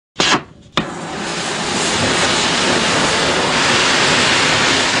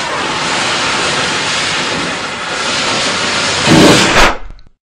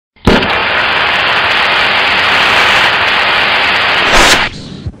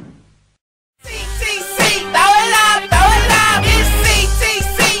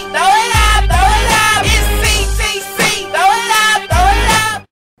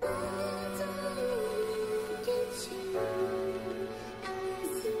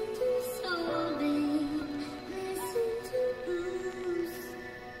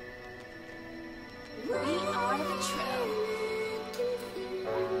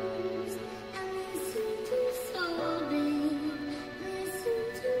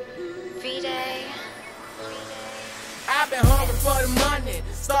been hungry for the money,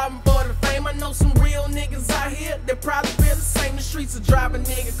 starving for the fame. I know some real niggas out here that probably feel the same. The streets are driving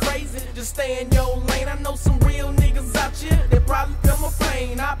nigga crazy, just stay in your lane. I know some real niggas out here that probably feel my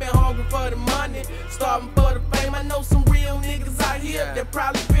pain. I been hungry for the money, starving for the fame. I know some real niggas out here that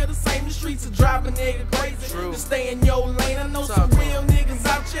probably feel the same. The streets are driving nigga crazy, just stay in your lane. I know some real niggas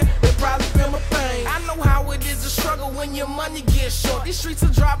out here that probably feel my pain. I know how it is to struggle when your money gets short. These streets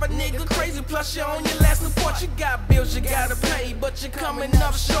are driving nigga crazy, plus you're on your last report. You got bills you gotta pay, but you're coming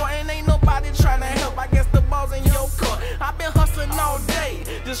up short, and ain't nobody trying to help. I guess the ball's in your court. I've been hustling all day,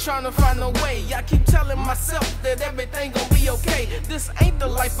 just trying to find a way. I keep telling myself that everything gon' be okay. This ain't the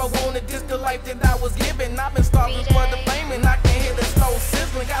life I wanted, this the life that I was given. I've been starving for the fame, and I can hear the stove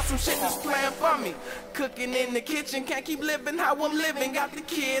sizzling. Got some shit that's playing for me, cooking in the kitchen. Can't keep living how I'm living. Got the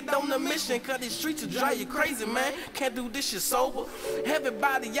kid on the mission, cause these streets will drive you crazy, man. Can't do this shit sober.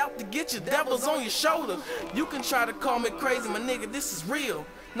 Everybody out to get you, devils on your shoulder. You can try to call me crazy, my nigga, this is real.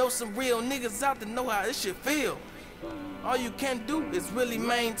 Know some real niggas out there know how this shit feel. All you can do is really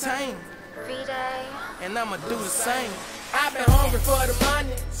maintain, and I'ma do the same. I've been hungry for the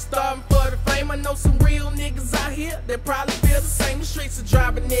money, starving for the fame. I know some real niggas out here that probably feel the same. The streets are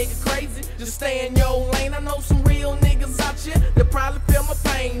driving nigga crazy, just stay in your lane. I know some real niggas out here that probably feel my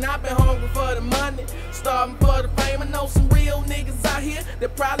pain. I've been hungry for the money, starving for the fame. I know some real niggas out here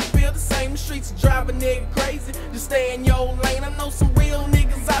that probably feel the same. The streets are driving nigga crazy, just stay in your lane. I know some real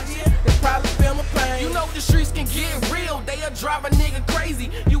niggas out here that probably feel my pain. You know the streets can get real, they are driving nigga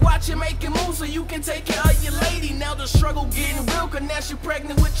crazy. You watch it making moves so you can take care of your lady. Now the struggle getting real, cause now she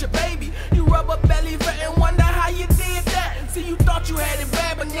pregnant with your baby. You rub her belly fat and wonder how you did that. See, you thought you had it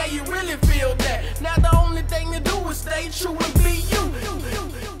bad, but now you really feel that. Now the only thing to do is stay true and be you.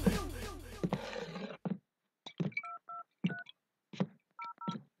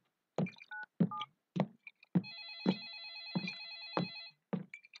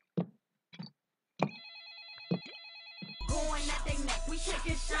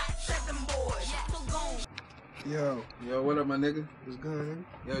 Yo, what up, my nigga? What's good,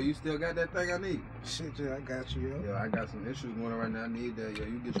 nigga? Yo, you still got that thing I need? Shit, yeah, I got you, yo. Yo, I got some issues going on right now. I need that. Yo,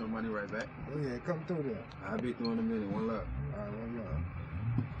 you get your money right back. Oh, yeah, come through there. I'll be through in a minute. One love. All right, one love.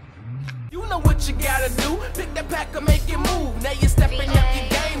 You know what you gotta do, pick that pack and make it move. Now you're stepping up your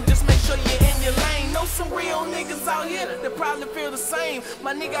game, just make sure you're in your lane. Know some real niggas out here that probably feel the same.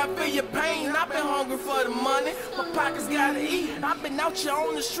 My nigga, I feel your pain. I've been hungry for the money, my pockets gotta eat. I've been out here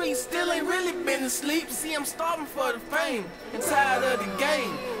on the street, still ain't really been asleep. See, I'm starving for the fame and tired of the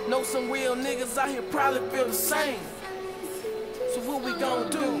game. Know some real niggas out here probably feel the same. So what we gon'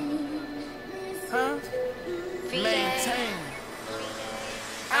 do? Huh? Maintain.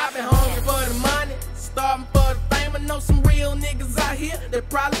 I've been hungry for the money, starving for the fame. I know some real niggas out here that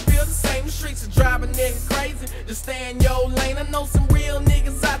probably feel the same. The streets are driving niggas crazy, just stay in your lane. I know some real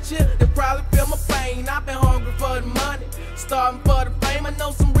niggas out here that probably feel my pain. I've been hungry for the money, starving for the fame. I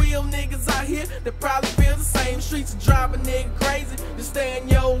know some real niggas out here that probably feel the same. The streets are driving niggas crazy, just stay in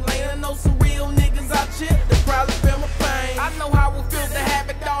your lane. I know some real niggas out here that probably feel my pain. I know how it feels to have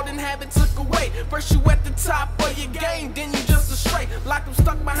it all, then have it took away. First you at the top of your game, then you just a straight. Like I'm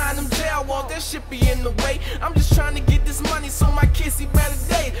stuck behind them jail walls, that shit be in the way. I'm just trying to get this money so my kids see better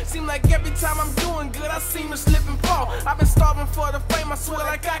days. Seem like every time I'm doing good, I seem to slip and fall. I've been starving for the fame, I swear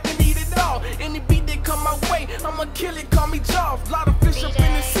like I can eat it all. Any beat that come my way, I'ma kill it, call me Jaws. Lot of fish up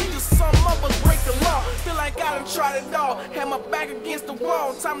in the sea, just some of us break the law. Feel like I done tried it all, had my back against the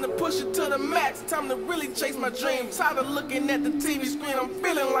wall. Time to push it to the max, time to really chase my dreams. Tired of looking at the TV screen, I'm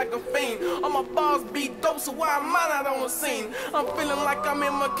feeling like a fiend. All my bars beat dope, so why am I not on the scene? I'm feeling like I'm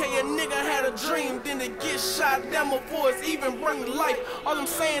in McKay, a nigga had a dream, then it get shot down before it's even bring to life. All I'm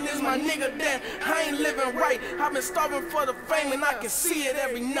saying is my nigga that I ain't living right. I've been starving for the fame and I can see it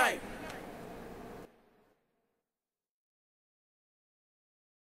every night.